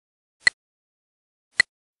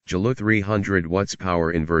Geloo 300 watts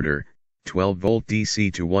power inverter, 12 volt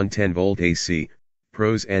DC to 110 volt AC,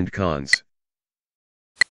 pros and cons.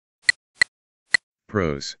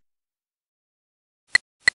 Pros.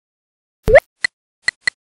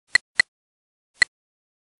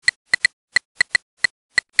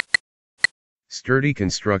 Sturdy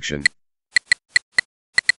construction.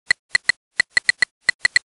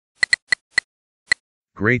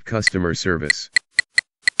 Great customer service.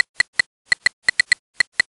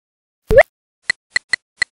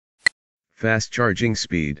 Fast charging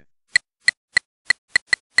speed.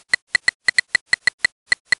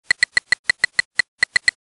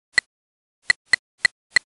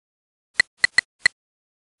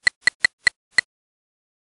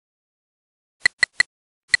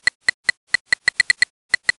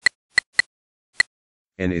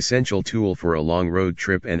 An essential tool for a long road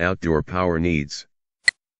trip and outdoor power needs.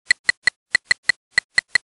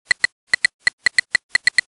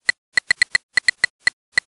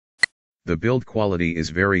 The build quality is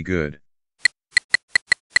very good.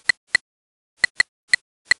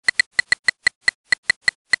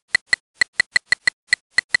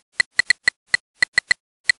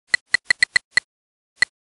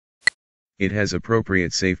 It has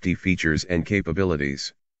appropriate safety features and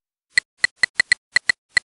capabilities.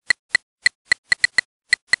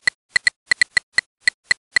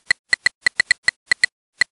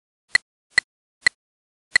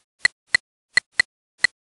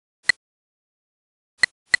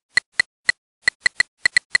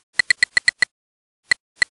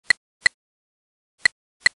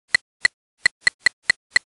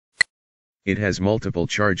 It has multiple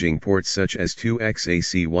charging ports such as 2x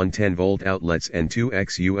AC 110 volt outlets and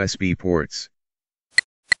 2x USB ports.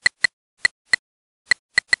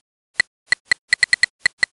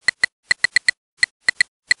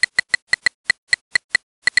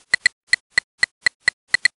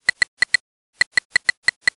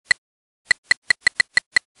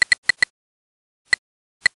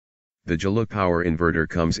 The Geloo power inverter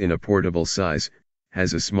comes in a portable size,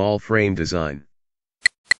 has a small frame design.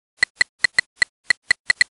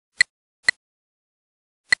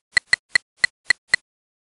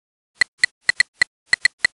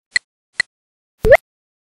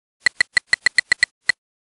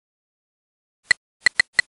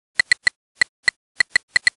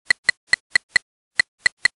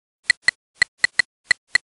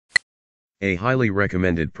 A highly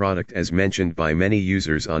recommended product as mentioned by many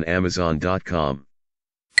users on Amazon.com.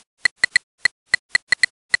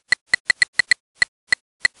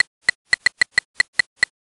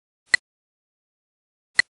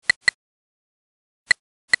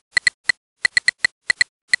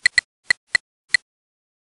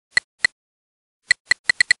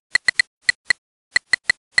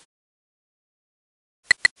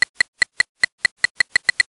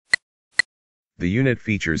 The unit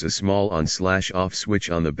features a small on/off switch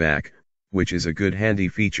on the back, which is a good handy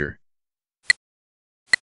feature.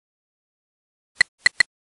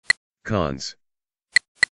 Cons.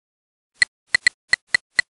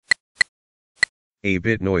 A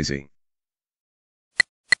bit noisy.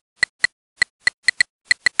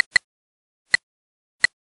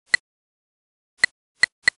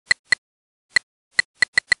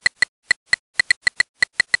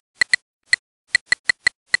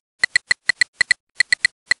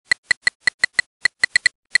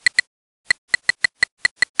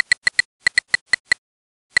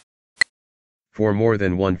 For more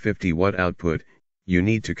than 150 watt output, you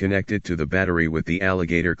need to connect it to the battery with the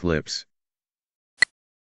alligator clips.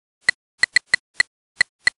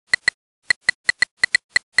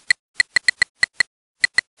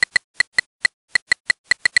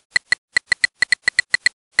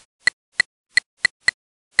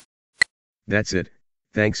 That's it,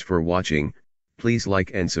 thanks for watching, please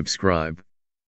like and subscribe.